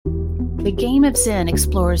The Game of Zen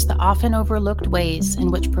explores the often overlooked ways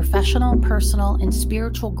in which professional, personal, and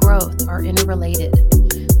spiritual growth are interrelated.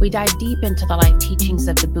 We dive deep into the life teachings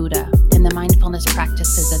of the Buddha and the mindfulness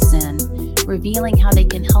practices of Zen, revealing how they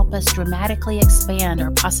can help us dramatically expand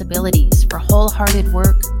our possibilities for wholehearted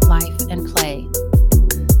work, life, and play.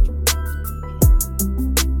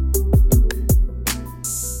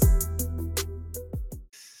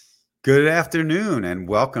 Good afternoon and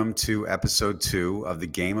welcome to episode 2 of the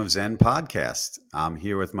Game of Zen podcast. I'm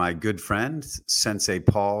here with my good friend, Sensei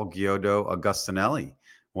Paul Giotto Augustinelli.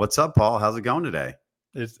 What's up, Paul? How's it going today?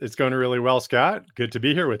 It's going really well, Scott. Good to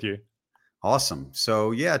be here with you. Awesome.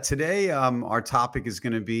 So today our topic is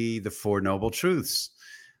going to be the Four Noble Truths.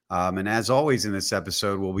 And as always in this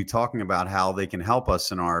episode, we'll be talking about how they can help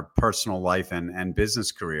us in our personal life and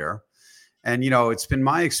business career. And, it's been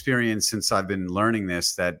my experience since I've been learning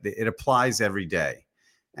this that it applies every day.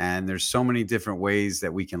 And there's so many different ways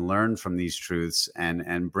that we can learn from these truths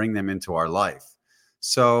and bring them into our life.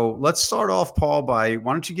 So let's start off, Paul, why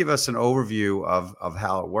don't you give us an overview of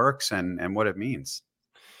how it works and what it means?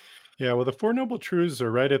 Yeah, well, the Four Noble Truths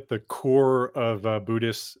are right at the core of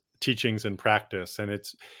Buddhist teachings and practice. And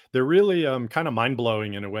they're really kind of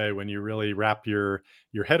mind-blowing in a way when you really wrap your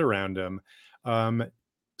head around them.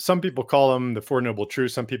 Some people call them the Four Noble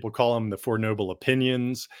Truths. Some people call them the Four Noble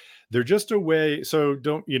Opinions. They're just a way. So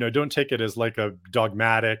don't take it as like a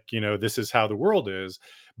dogmatic, this is how the world is.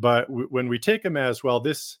 But when we take them as, well,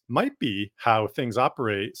 this might be how things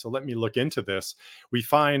operate, so let me look into this, we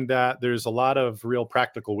find that there's a lot of real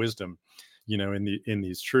practical wisdom, in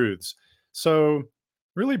these truths. So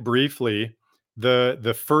really briefly,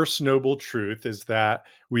 the first noble truth is that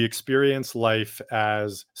we experience life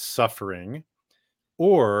as suffering.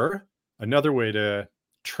 Or another way to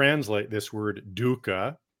translate this word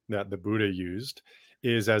dukkha that the Buddha used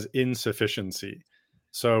is as insufficiency.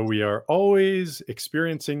 So we are always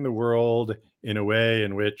experiencing the world in a way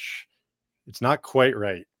in which it's not quite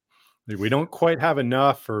right. We don't quite have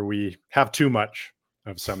enough, or we have too much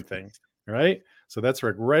of something, right? So that's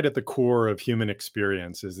right at the core of human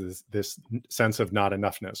experience, is this sense of not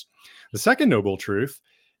enoughness. The second noble truth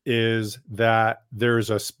is that there's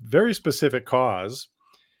a very specific cause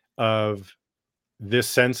of this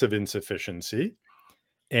sense of insufficiency.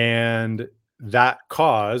 And that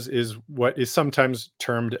cause is what is sometimes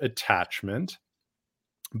termed attachment.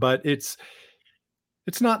 But it's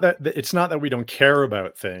not that we don't care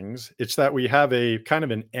about things. It's that we have a kind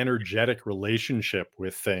of an energetic relationship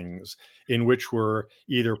with things in which we're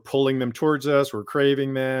either pulling them towards us, we're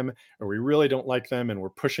craving them, or we really don't like them and we're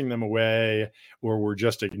pushing them away, or we're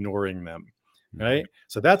just ignoring them. Right.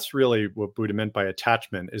 So that's really what Buddha meant by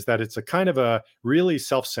attachment, is that it's a kind of a really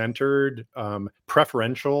self-centered,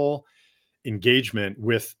 preferential engagement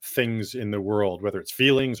with things in the world, whether it's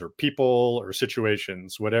feelings or people or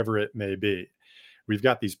situations, whatever it may be. We've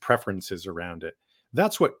got these preferences around it.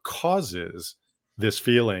 That's what causes this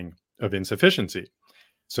feeling of insufficiency.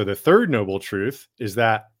 So the third noble truth is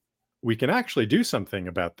that we can actually do something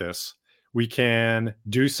about this. We can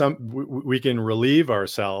relieve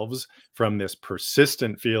ourselves from this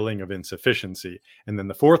persistent feeling of insufficiency. And then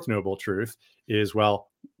the fourth noble truth is, well,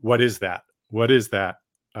 what is that? What is that?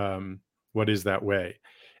 What is that way?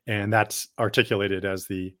 And that's articulated as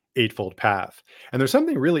the Eightfold Path. And there's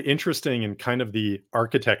something really interesting in kind of the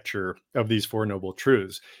architecture of these Four Noble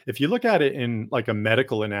Truths. If you look at it in like a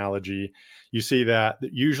medical analogy, you see that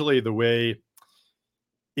usually the way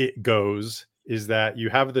it goes is that you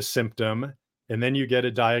have the symptom, and then you get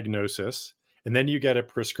a diagnosis, and then you get a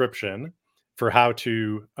prescription for how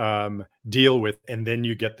to deal with, and then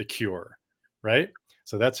you get the cure, right?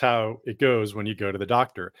 So that's how it goes when you go to the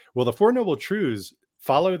doctor. Well, the Four Noble Truths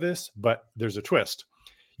follow this, but there's a twist.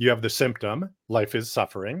 You have the symptom, life is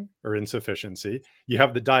suffering or insufficiency. You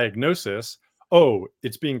have the diagnosis, oh,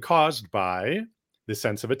 it's being caused by the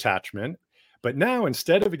sense of attachment. But now,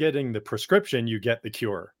 instead of getting the prescription, you get the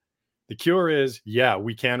cure. The cure is, yeah,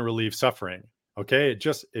 we can relieve suffering. Okay,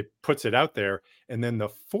 it puts it out there. And then the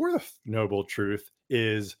fourth noble truth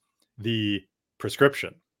is the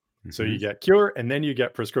prescription. Mm-hmm. So you get cure and then you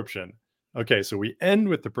get prescription. Okay, so we end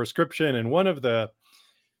with the prescription, and one of the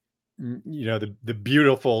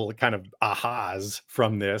beautiful kind of ahas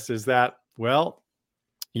from this is that, well,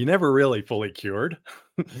 you never really fully cured.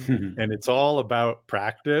 And it's all about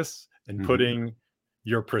practice and putting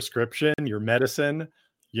your prescription, your medicine,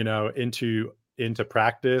 into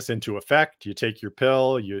practice, into effect. You take your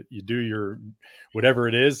pill, you do your whatever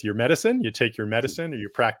it is, your medicine, you take your medicine, or you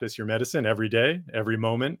practice your medicine every day, every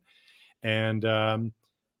moment. And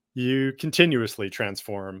you continuously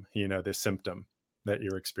transform, this symptom that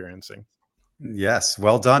you're experiencing. Yes,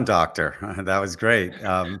 well done, doctor. That was great.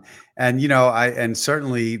 And and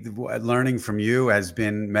certainly learning from you has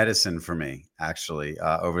been medicine for me, actually,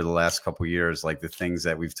 over the last couple of years, like the things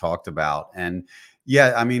that we've talked about. And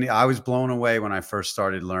yeah, I mean, I was blown away when I first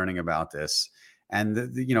started learning about this.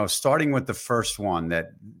 And starting with the first one, that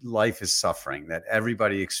life is suffering, that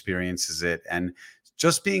everybody experiences it, and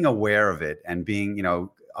just being aware of it and being,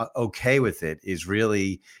 okay with it is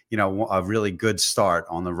really, a really good start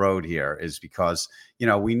on the road here, is because,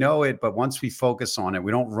 we know it, but once we focus on it,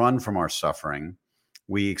 we don't run from our suffering.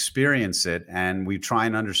 We experience it and we try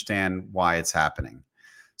and understand why it's happening.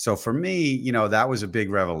 So for me, that was a big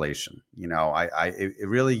revelation. It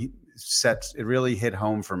really hit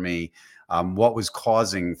home for me, what was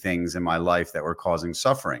causing things in my life that were causing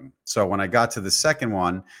suffering. So when I got to the second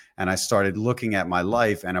one and I started looking at my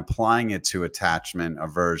life and applying it to attachment,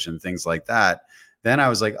 aversion, things like that, then I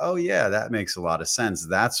was like, oh yeah, that makes a lot of sense.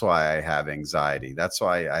 That's why I have anxiety. That's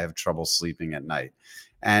why I have trouble sleeping at night.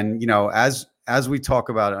 And as we talk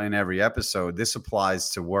about in every episode, this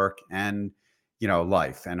applies to work and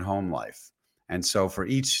life and home life. And so for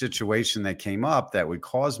each situation that came up that would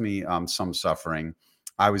cause me some suffering,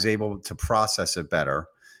 I was able to process it better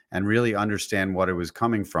and really understand what it was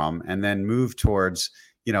coming from, and then move towards,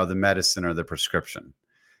 the medicine or the prescription.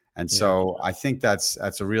 And so I think that's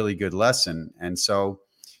a really good lesson. And so,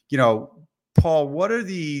 Paul, what are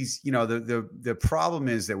these, the problem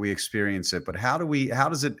is that we experience it, but how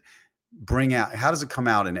does it come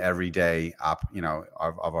out in everyday, of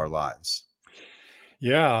our lives?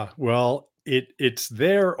 Yeah, well, it's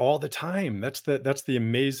there all the time. That's the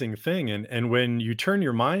amazing thing. And when you turn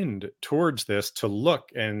your mind towards this to look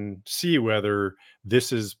and see whether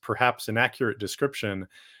this is perhaps an accurate description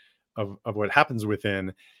of what happens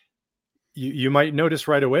within, you might notice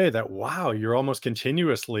right away that, wow, you're almost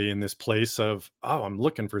continuously in this place of, oh, I'm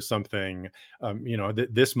looking for something.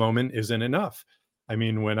 This moment isn't enough. I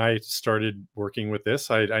mean, when I started working with this,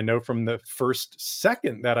 I know from the first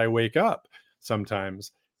second that I wake up,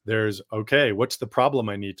 sometimes there's, okay, what's the problem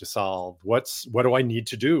I need to solve? What do I need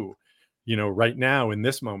to do, right now in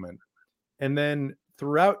this moment? And then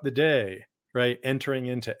throughout the day, right, entering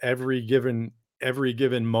into every given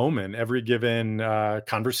moment, every given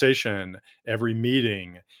conversation, every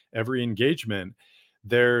meeting, every engagement,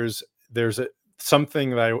 there's something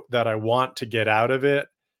that I want to get out of it,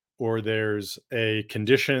 or there's a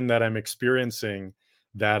condition that I'm experiencing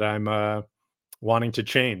that I'm wanting to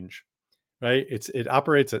change. Right? It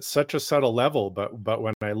operates at such a subtle level, but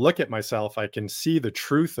when I look at myself, I can see the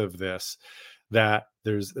truth of this, that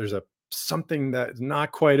there's a something that's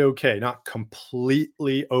not quite okay, not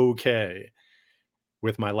completely okay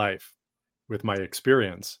with my life, with my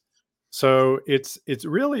experience. So it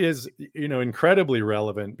really is, incredibly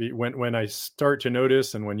relevant when I start to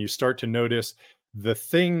notice, and when you start to notice the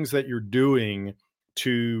things that you're doing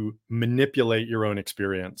to manipulate your own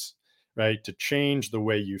experience, right? To change the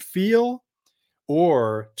way you feel,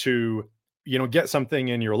 or to get something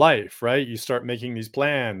in your life, right? You start making these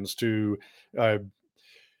plans to uh,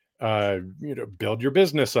 build your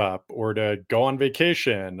business up, or to go on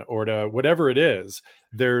vacation, or to whatever it is.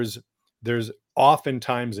 There's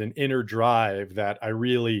oftentimes an inner drive that I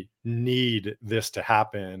really need this to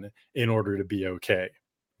happen in order to be okay.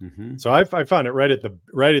 Mm-hmm. So I found it right at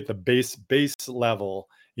the base level,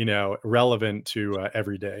 relevant to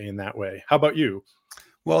every day in that way. How about you?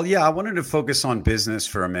 Well, yeah, I wanted to focus on business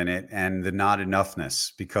for a minute and the not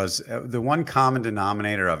enoughness, because the one common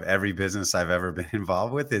denominator of every business I've ever been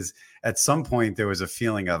involved with is, at some point there was a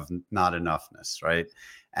feeling of not enoughness, right?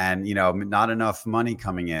 And, not enough money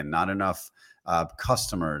coming in, not enough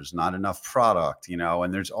customers, not enough product,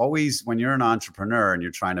 and there's always, when you're an entrepreneur and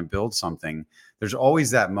you're trying to build something, there's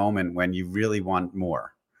always that moment when you really want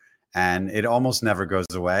more, and it almost never goes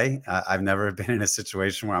away. I've never been in a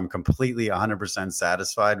situation where I'm completely 100%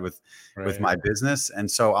 satisfied with Right. my business, and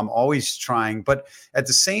so I'm always trying. But at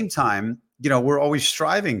the same time, we're always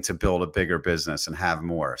striving to build a bigger business and have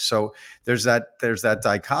more. So there's that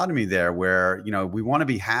dichotomy there where we want to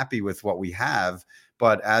be happy with what we have,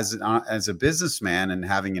 but as a businessman and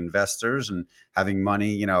having investors and having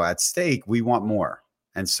money at stake, we want more.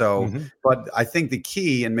 And so, Mhm. but I think the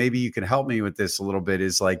key, and maybe you can help me with this a little bit,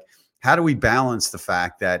 is like, how do we balance the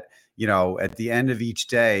fact that at the end of each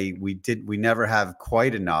day we never have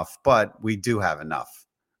quite enough, but we do have enough?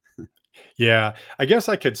 Yeah, I guess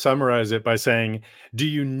I could summarize it by saying, do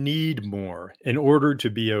you need more in order to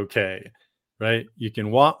be okay? Right? You can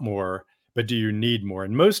want more, but do you need more?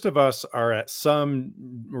 And most of us are at some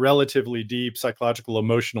relatively deep psychological,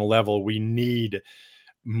 emotional level. We need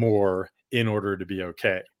more in order to be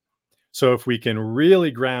okay. So if we can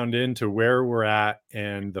really ground into where we're at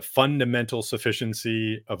and the fundamental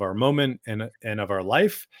sufficiency of our moment and of our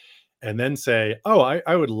life, and then say, oh,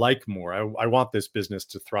 I would like more. I want this business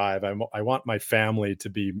to thrive. I want my family to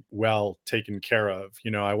be well taken care of.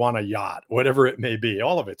 I want a yacht, whatever it may be.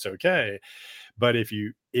 All of it's okay. But if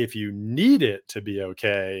you need it to be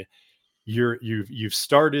okay, you've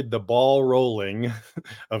started the ball rolling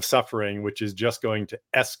of suffering, which is just going to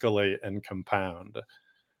escalate and compound.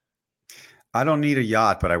 I don't need a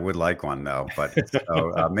yacht, but I would like one though. But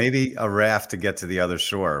so maybe a raft to get to the other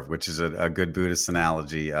shore, which is a good Buddhist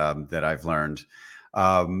analogy that I've learned.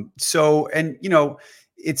 And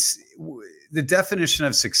it's the definition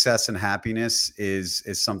of success and happiness is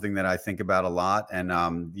something that I think about a lot.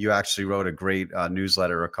 And you actually wrote a great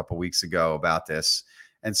newsletter a couple weeks ago about this.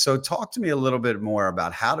 And so, talk to me a little bit more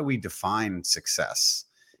about how do we define success,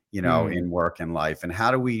 in work and life, and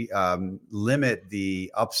how do we limit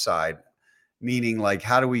the upside? Meaning, like,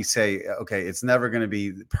 how do we say, okay, it's never going to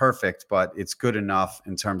be perfect, but it's good enough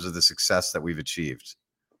in terms of the success that we've achieved?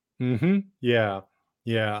 Yeah.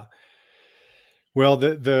 Well,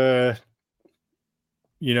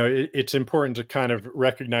 it's important to kind of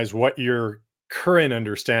recognize what your current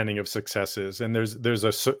understanding of success is, and there's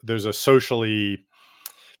a socially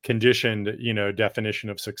conditioned,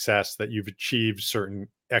 definition of success that you've achieved certain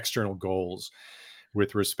external goals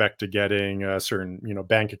with respect to getting a certain,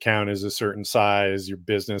 bank account is a certain size, your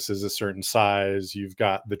business is a certain size, you've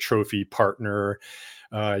got the trophy partner,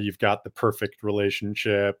 you've got the perfect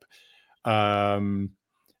relationship. You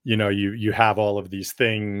have all of these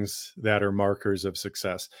things that are markers of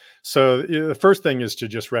success. So the first thing is to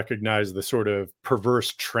just recognize the sort of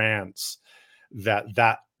perverse trance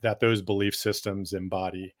that those belief systems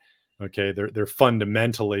embody. Okay, they're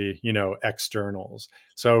fundamentally, externals.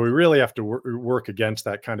 So we really have to work against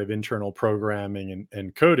that kind of internal programming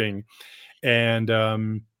and coding, and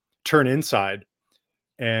turn inside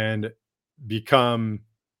and become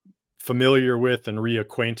familiar with and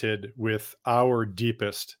reacquainted with our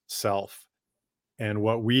deepest self and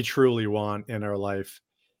what we truly want in our life.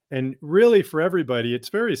 And really, for everybody, it's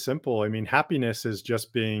very simple. I mean, happiness is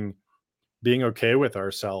just being okay with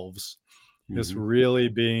ourselves, just really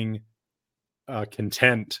being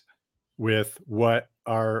content with what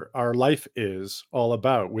our life is all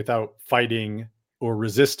about, without fighting or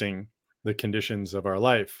resisting the conditions of our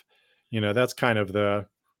life. That's kind of the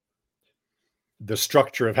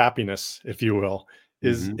structure of happiness, if you will,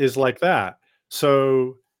 is like that.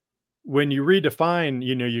 So when you redefine,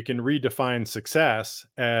 you can redefine success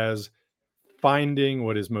as finding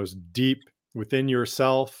what is most deep within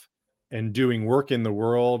yourself and doing work in the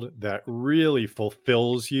world that really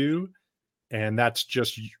fulfills you. And that's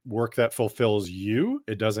just work that fulfills you.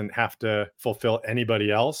 It doesn't have to fulfill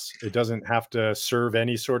anybody else. It doesn't have to serve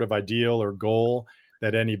any sort of ideal or goal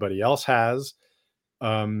that anybody else has.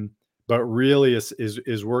 But really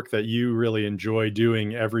is work that you really enjoy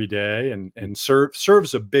doing every day, and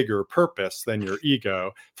serves a bigger purpose than your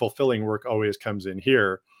ego. Fulfilling work always comes in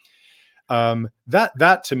here.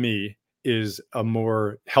 That to me is a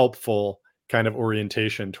more helpful kind of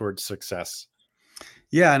orientation towards success.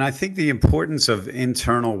 Yeah, and I think the importance of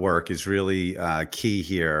internal work is really key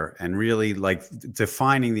here, and really like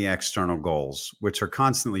defining the external goals, which are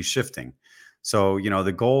constantly shifting. So,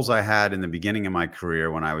 the goals I had in the beginning of my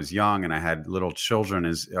career when I was young and I had little children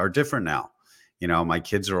are different now. My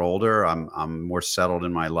kids are older. I'm more settled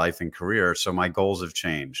in my life and career, so my goals have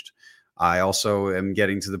changed. I also am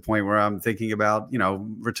getting to the point where I'm thinking about,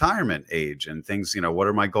 retirement age and things, what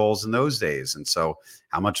are my goals in those days? And so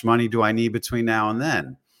how much money do I need between now and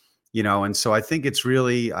then? And so I think it's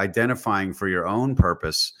really identifying for your own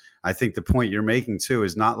purpose. I think the point you're making too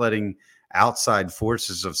is not letting outside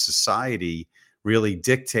forces of society really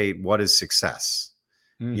dictate what is success.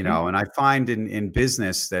 And I find in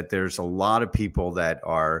business that there's a lot of people that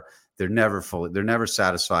they're never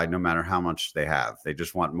satisfied no matter how much they have. They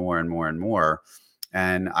just want more and more and more.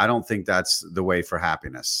 And I don't think that's the way for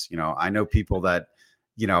happiness. I know people that,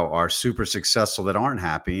 are super successful that aren't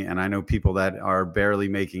happy. And I know people that are barely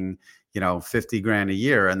making, 50 grand a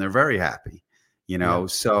year and they're very happy, Yeah.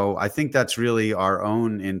 So I think that's really our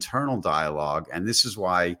own internal dialogue. And this is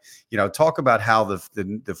why, talk about how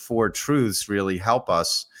the four truths really help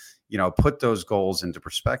us, put those goals into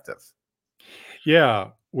perspective. Yeah.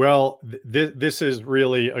 Well, this is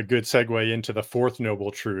really a good segue into the fourth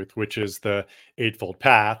noble truth, which is the Eightfold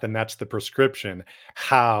Path. And that's the prescription.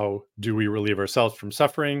 How do we relieve ourselves from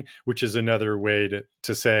suffering? Which is another way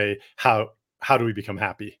to say, how do we become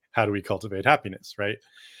happy? How do we cultivate happiness? Right.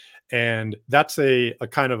 And that's a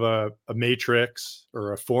kind of a matrix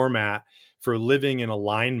or a format for living in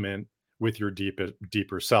alignment with your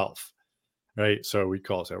deeper self, right? So we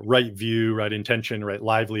call it right view, right intention, right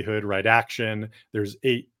livelihood, right action. There's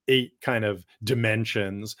eight kind of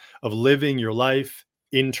dimensions of living your life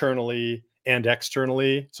internally and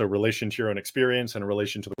externally. So relation to your own experience and a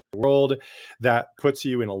relation to the world that puts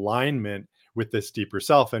you in alignment with this deeper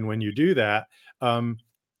self. And when you do that,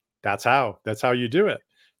 that's how you do it.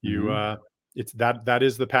 You it's that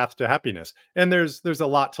is the path to happiness. And there's a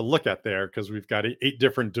lot to look at there, because we've got eight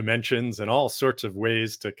different dimensions and all sorts of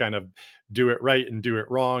ways to kind of do it right and do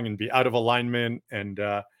it wrong and be out of alignment and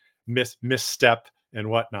misstep and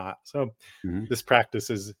whatnot. So this practice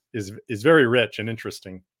is very rich and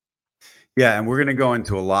interesting. Yeah, and we're going to go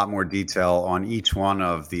into a lot more detail on each one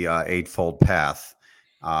of the Eightfold Path.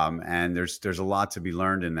 And there's a lot to be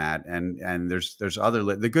learned in that, and there's other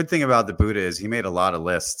the good thing about the Buddha is he made a lot of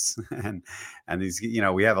lists, and these,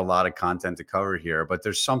 we have a lot of content to cover here, but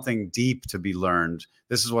there's something deep to be learned.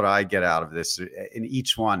 This is what I get out of this in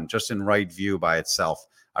each one, just in Right View by itself.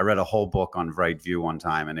 I read a whole book on Right View one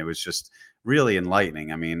time, and it was just really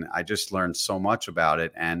enlightening. I mean, I just learned so much about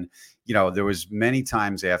it. And there was many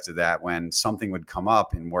times after that when something would come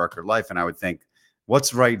up in work or life, and I would think,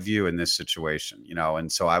 what's right view in this situation?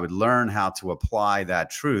 And so I would learn how to apply that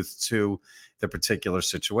truth to the particular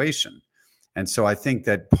situation. And so I think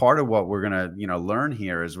that part of what we're going to, learn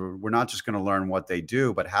here is we're not just going to learn what they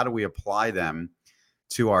do, but how do we apply them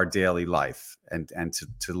to our daily life and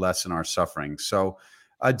to lessen our suffering. So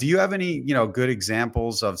do you have any, good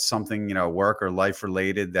examples of something, work or life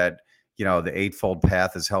related that, the Eightfold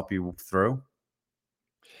Path has helped you through?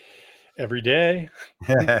 Every day.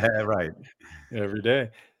 Right. Every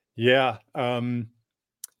day. Yeah.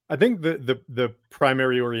 I think the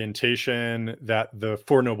primary orientation that the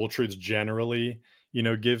Four Noble Truths generally,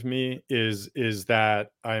 give me is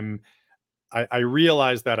that I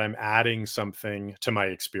realize that I'm adding something to my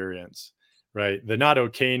experience, right? The not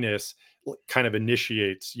okayness kind of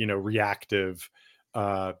initiates, reactive,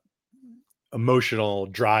 emotional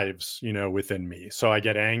drives, within me. So I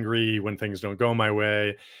get angry when things don't go my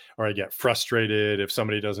way, or I get frustrated if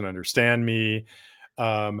somebody doesn't understand me.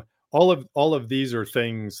 All of these are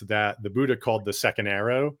things that the Buddha called the second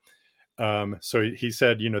arrow. So he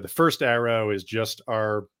said, the first arrow is just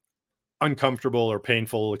our uncomfortable or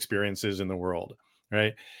painful experiences in the world,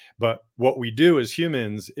 right? But what we do as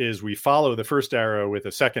humans is we follow the first arrow with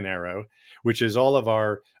a second arrow, which is all of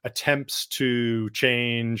our attempts to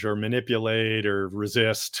change or manipulate or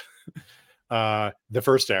resist the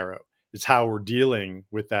first arrow. It's how we're dealing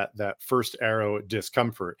with that first arrow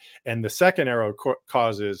discomfort. And the second arrow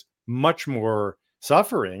causes much more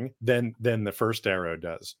suffering than the first arrow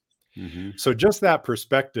does. So just that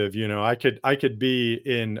perspective, I could be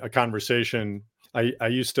in a conversation. I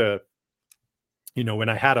used to, when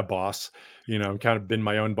I had a boss, I've kind of been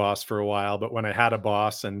my own boss for a while, but when I had a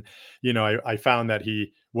boss and, I found that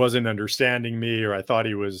he wasn't understanding me, or I thought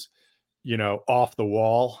he was, off the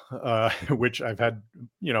wall, which I've had,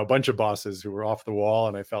 a bunch of bosses who were off the wall,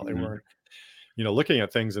 and I felt they weren't, looking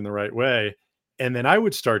at things in the right way. And then I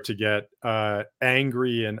would start to get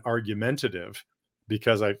angry and argumentative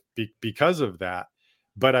because of that.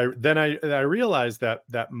 But I realized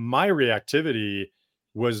that my reactivity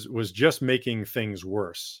was just making things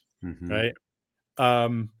worse. Right.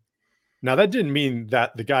 Now that didn't mean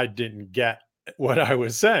that the guy didn't get what I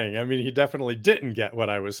was saying. I mean, he definitely didn't get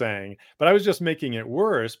what I was saying, but I was just making it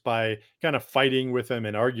worse by kind of fighting with him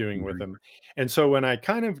and arguing with him. And so when I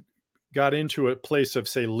kind of got into a place of,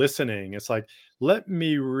 say, listening, it's like, let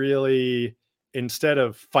me really, instead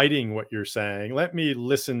of fighting what you're saying, let me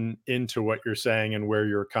listen into what you're saying and where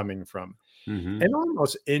you're coming from. And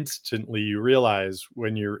almost instantly you realize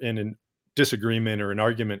when you're in a disagreement or an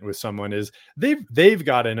argument with someone is they've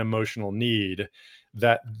got an emotional need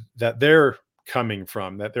that they're coming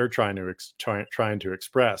from, that they're trying to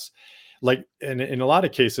express. Like, and in a lot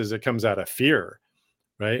of cases, it comes out of fear.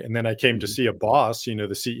 Right. And then I came to see a boss, the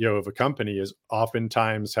CEO of a company is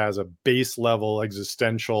oftentimes has a base level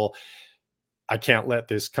existential, I can't let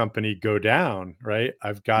this company go down. Right.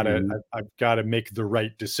 I've got to make the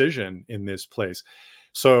right decision in this place.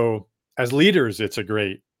 So as leaders, it's a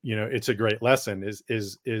great lesson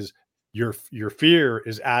is your fear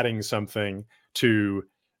is adding something to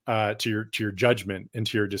your judgment and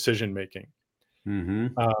to your decision making.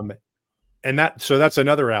 And that's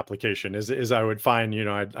another application is I would find,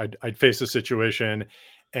 I'd face a situation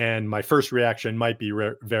and my first reaction might be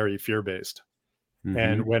very fear-based.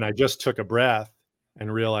 And when I just took a breath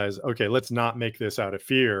and realized, okay, let's not make this out of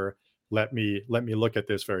fear. Let me look at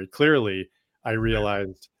this very clearly. I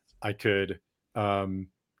realized I could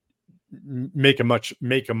make a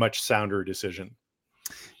much sounder decision.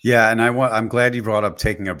 Yeah, and I'm glad you brought up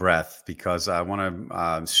taking a breath, because I want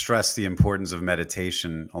to stress the importance of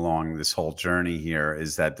meditation along this whole journey here.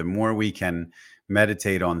 Is that the more we can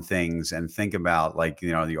meditate on things and think about, like,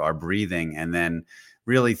 our breathing, and then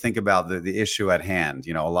really think about the issue at hand.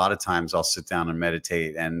 A lot of times I'll sit down and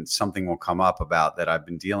meditate, and something will come up about that I've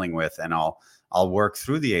been dealing with, and I'll work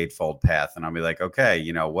through the Eightfold Path, and I'll be like, okay,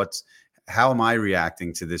 how am I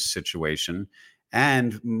reacting to this situation?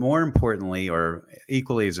 And more importantly, or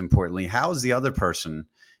equally as importantly, how is the other person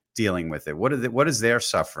dealing with it? What is their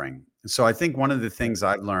suffering? So I think one of the things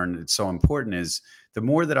I've learned that's so important is, the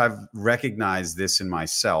more that I've recognized this in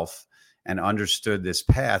myself and understood this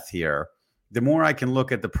path here, the more I can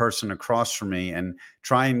look at the person across from me and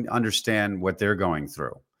try and understand what they're going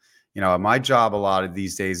through. My job a lot of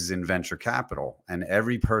these days is in venture capital, and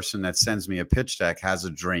every person that sends me a pitch deck has a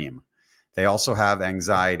dream. They also have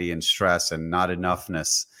anxiety and stress and not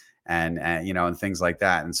enoughness, and things like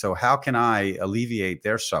that. And so how can I alleviate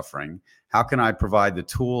their suffering? How can I provide the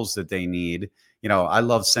tools that they need? I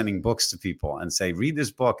love sending books to people and say, read this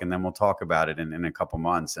book, and then we'll talk about it in a couple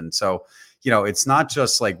months. And so, it's not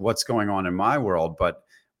just like what's going on in my world, but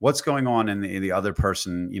what's going on in the other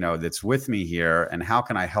person, that's with me here, and how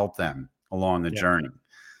can I help them along the journey?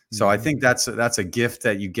 So I think that's a gift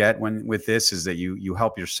that you get with this, is that you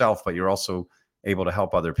help yourself, but you're also able to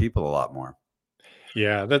help other people a lot more.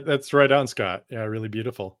 Yeah, that's right on, Scott. Yeah, really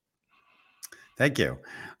beautiful. Thank you.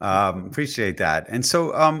 Appreciate that. And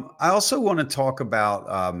so I also want to talk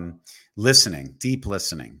about listening, deep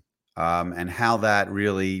listening, and how that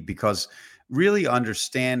really, because really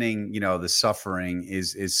understanding, the suffering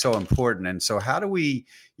is so important. And so how do we,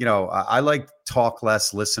 I like talk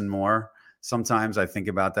less, listen more. Sometimes I think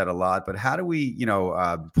about that a lot, but how do we,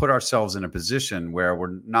 put ourselves in a position where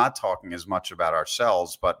we're not talking as much about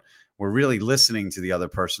ourselves, but we're really listening to the other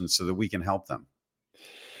person so that we can help them?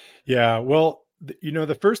 Yeah, well,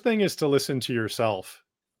 the first thing is to listen to yourself,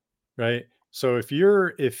 right? So if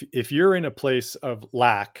you're in a place of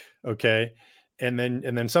lack, okay, and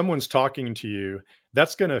then someone's talking to you,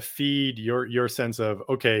 that's going to feed your sense of,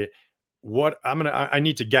 okay, I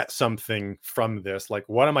need to get something from this. Like,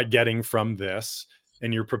 what am I getting from this?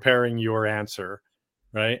 And you're preparing your answer,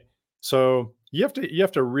 right? So you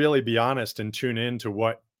have to really be honest and tune in to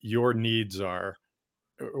what your needs are,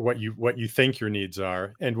 or what you think your needs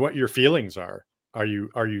are, and what your feelings are. Are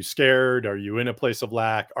you scared? Are you in a place of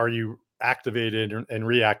lack? Are you activated and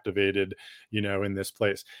reactivated, in this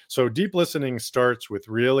place? So deep listening starts with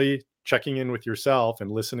really checking in with yourself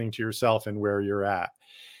and listening to yourself and where you're at.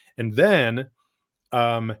 And then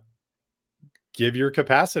give your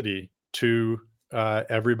capacity to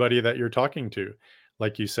everybody that you're talking to,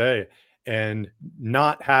 like you say, and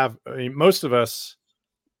not have, most of us,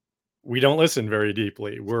 we don't listen very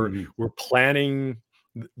deeply. We're planning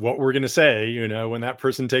what we're going to say, when that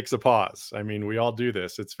person takes a pause. I mean, we all do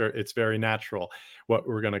this. It's very natural what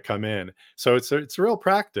we're going to come in. So it's a real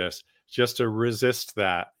practice just to resist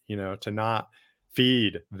that, to not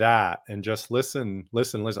feed that, and just listen.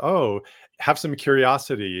 Oh, have some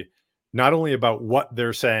curiosity, not only about what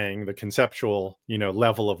they're saying, the conceptual,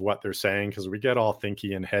 level of what they're saying, because we get all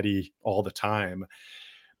thinky and heady all the time,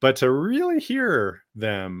 but to really hear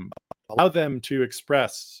them, allow them to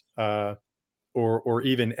express, or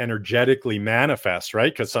even energetically manifest,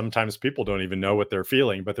 right? Because sometimes people don't even know what they're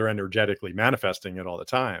feeling, but they're energetically manifesting it all the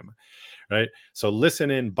time, right? So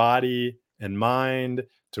listen in body and mind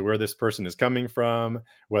to where this person is coming from,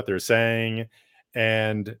 what they're saying,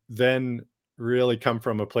 and then really come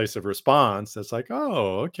from a place of response that's like,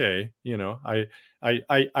 oh, okay,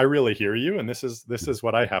 I really hear you, and this is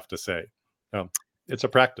what I have to say. It's a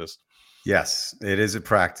practice. Yes, it is a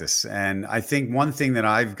practice. And I think one thing that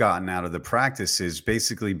I've gotten out of the practice is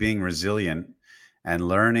basically being resilient and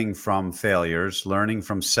learning from failures, learning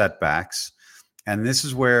from setbacks. And this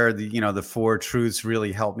is where the four truths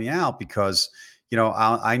really help me out, because,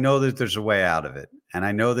 I know that there's a way out of it. And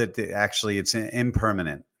I know that actually it's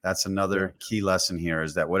impermanent. That's another key lesson here,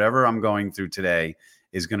 is that whatever I'm going through today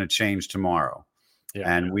is going to change tomorrow.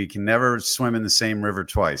 Yeah. And we can never swim in the same river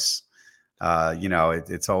twice.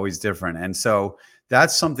 It's always different. And so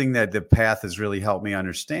that's something that the path has really helped me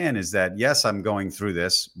understand, is that, yes, I'm going through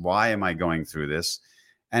this. Why am I going through this?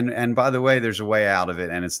 And by the way, there's a way out of it,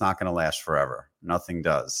 and it's not going to last forever. Nothing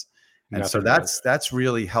does. And so that's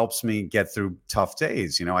really helps me get through tough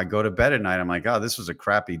days. I go to bed at night, I'm like, oh, this was a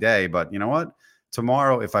crappy day, but you know what?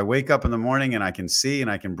 Tomorrow, if I wake up in the morning and I can see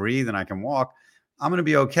and I can breathe and I can walk, I'm going to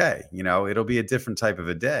be okay. It'll be a different type of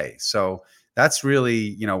a day. So that's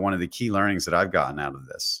really, one of the key learnings that I've gotten out of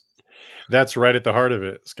this. That's right at the heart of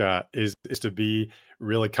it, Scott, is to be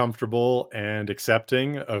really comfortable and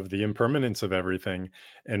accepting of the impermanence of everything.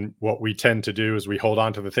 And what we tend to do is we hold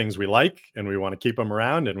on to the things we like and we want to keep them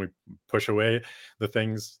around, and we push away the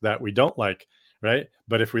things that we don't like, right?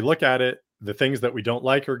 But if we look at it, the things that we don't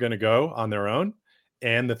like are going to go on their own,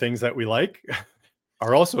 and the things that we like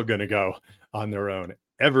are also going to go on their own.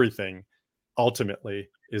 Everything ultimately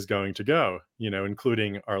is going to go,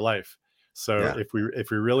 including our life. So Yeah. if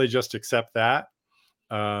we really just accept that,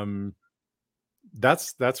 um,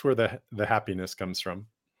 that's where the happiness comes from.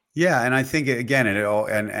 Yeah, and I think again, it all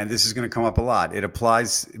and this is going to come up a lot. It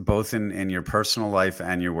applies both in your personal life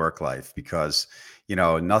and your work life because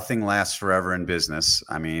nothing lasts forever in business.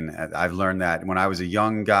 I mean, I've learned that when I was a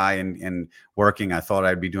young guy and working, I thought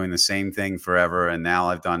I'd be doing the same thing forever, and now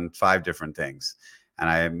I've done 5 different things, and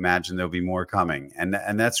I imagine there'll be more coming.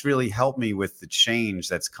 And that's really helped me with the change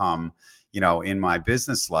that's come, in my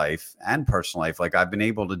business life and personal life. Like I've been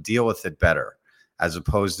able to deal with it better as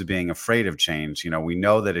opposed to being afraid of change. We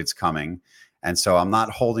know that it's coming. And so I'm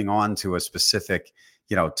not holding on to a specific,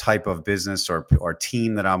 type of business or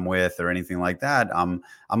team that I'm with or anything like that. I'm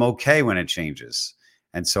okay when it changes.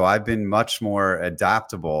 And so I've been much more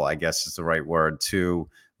adaptable, I guess is the right word, to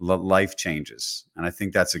life changes. And I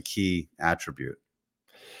think that's a key attribute.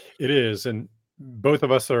 It is, and both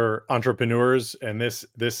of us are entrepreneurs, and this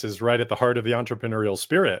is right at the heart of the entrepreneurial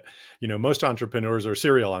spirit. Most entrepreneurs are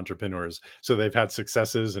serial entrepreneurs, so they've had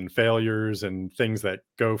successes and failures and things that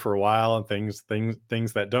go for a while and things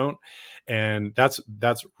that don't, and that's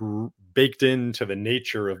baked into the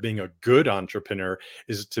nature of being a good entrepreneur,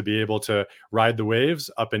 is to be able to ride the waves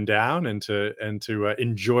up and down and to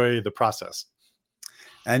enjoy the process.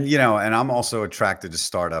 And and I'm also attracted to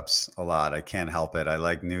startups a lot. I can't help it. I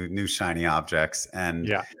like new shiny objects. And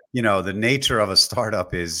Yeah, the nature of a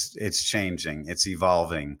startup is it's changing, it's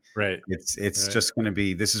evolving. right, It's right. just going to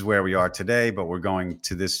be, this is where we are today, but we're going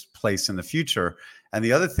to this place in the future. And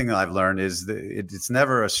the other thing that I've learned is that it's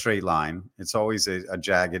never a straight line. It's always a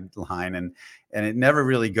jagged line, and it never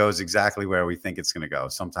really goes exactly where we think it's going to go.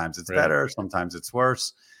 Sometimes it's Right. better, sometimes it's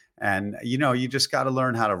worse. And you just got to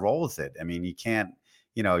learn how to roll with it. I mean, you can't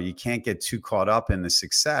get too caught up in the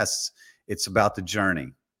success. It's about the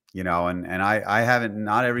journey, and I haven't,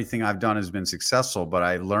 not everything I've done has been successful, but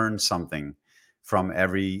I learned something from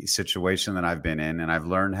every situation that I've been in, and I've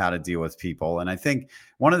learned how to deal with people. And I think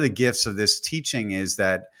one of the gifts of this teaching is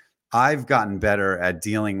that I've gotten better at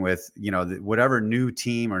dealing with, whatever new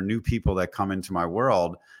team or new people that come into my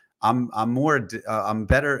world. I'm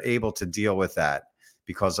better able to deal with that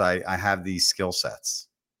because I have these skill sets.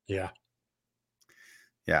 Yeah.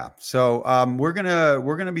 Yeah. So we're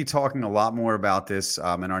gonna be talking a lot more about this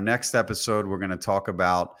in our next episode. We're gonna talk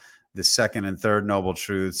about the second and third noble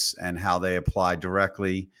truths and how they apply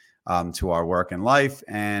directly to our work and life.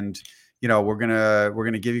 And we're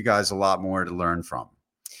gonna give you guys a lot more to learn from.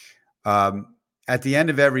 At the end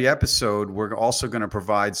of every episode, we're also going to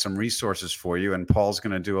provide some resources for you, and Paul's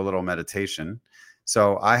going to do a little meditation.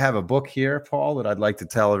 So I have a book here, Paul, that I'd like to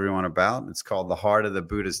tell everyone about. It's called The Heart of the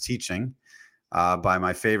Buddha's Teaching, by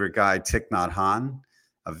my favorite guy, Thich Nhat Hanh,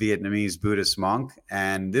 a Vietnamese Buddhist monk.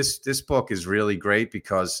 And this book is really great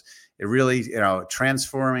because it really,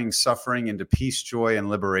 transforming suffering into peace, joy, and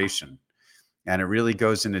liberation. And it really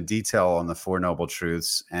goes into detail on the Four Noble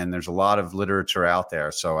Truths. And there's a lot of literature out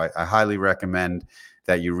there. So I highly recommend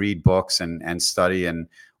that you read books and study. And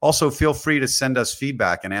also feel free to send us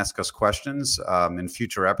feedback and ask us questions. In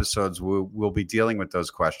future episodes, we'll be dealing with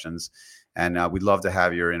those questions. And we'd love to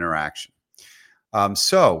have your interaction.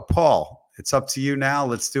 So, Paul, it's up to you now.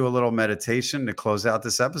 Let's do a little meditation to close out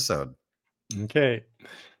this episode. Okay.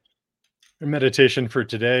 Our meditation for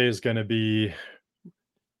today is going to be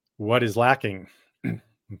what is lacking.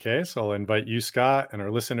 Okay. So I'll invite you, Scott, and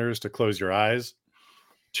our listeners to close your eyes,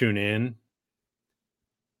 tune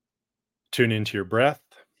into your breath.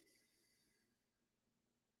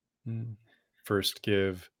 First,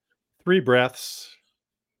 give 3 breaths,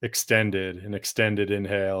 an extended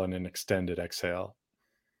inhale and an extended exhale.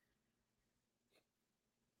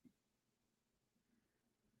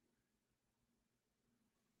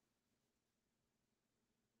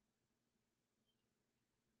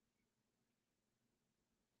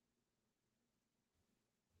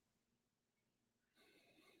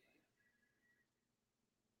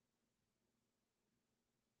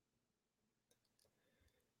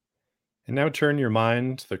 And now turn your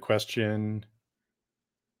mind to the question,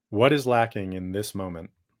 what is lacking in this moment?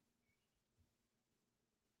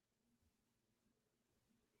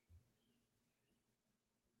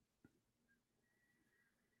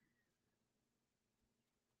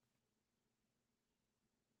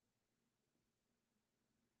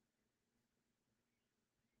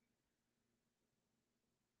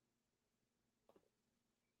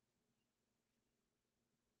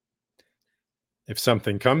 If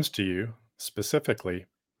something comes to you specifically,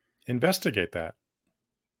 investigate that.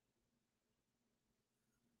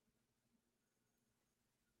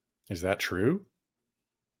 Is that true?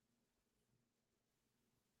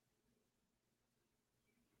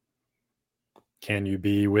 Can you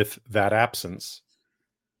be with that absence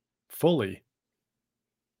fully?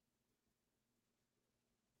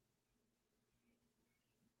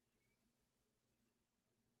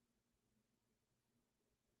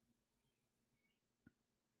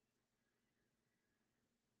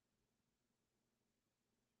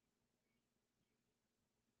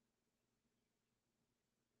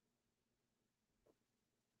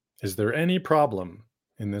 Is there any problem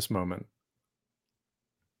in this moment?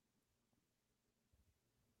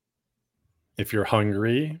 If you're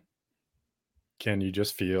hungry, can you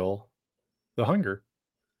just feel the hunger?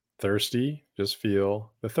 Thirsty, just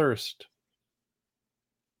feel the thirst.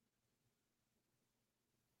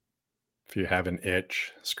 If you have an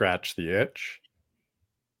itch, scratch the itch.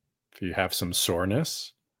 If you have some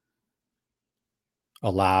soreness,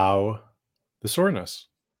 allow the soreness.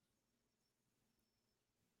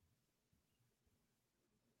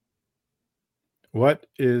 What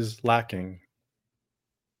is lacking?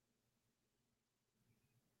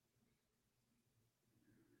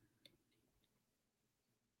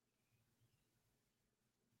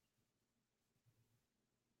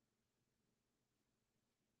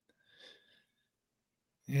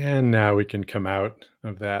 And now we can come out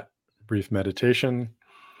of that brief meditation.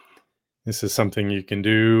 This is something you can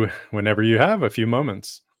do whenever you have a few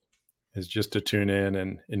moments, is just to tune in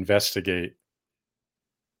and investigate.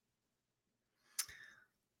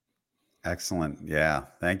 Excellent. Yeah.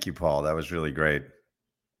 Thank you, Paul. That was really great.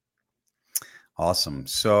 Awesome.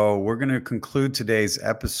 So we're going to conclude today's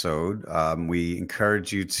episode. We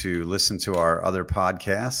encourage you to listen to our other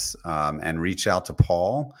podcasts and reach out to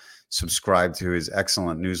Paul. Subscribe to his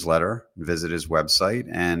excellent newsletter, visit his website,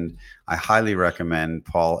 and I highly recommend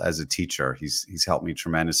Paul as a teacher. He's helped me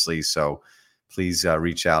tremendously. So please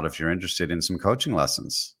reach out if you're interested in some coaching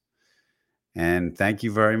lessons. And thank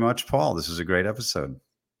you very much, Paul. This was a great episode.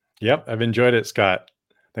 Yep, I've enjoyed it, Scott.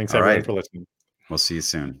 Thanks everyone for listening. We'll see you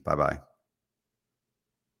soon. Bye-bye.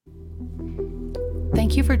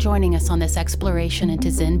 Thank you for joining us on this exploration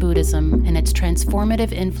into Zen Buddhism and its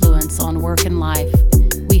transformative influence on work and life.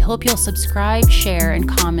 We hope you'll subscribe, share, and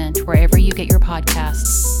comment wherever you get your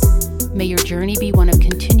podcasts. May your journey be one of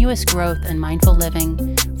continuous growth and mindful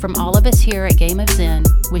living. From all of us here at Game of Zen,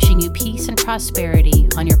 wishing you peace and prosperity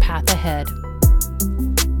on your path ahead.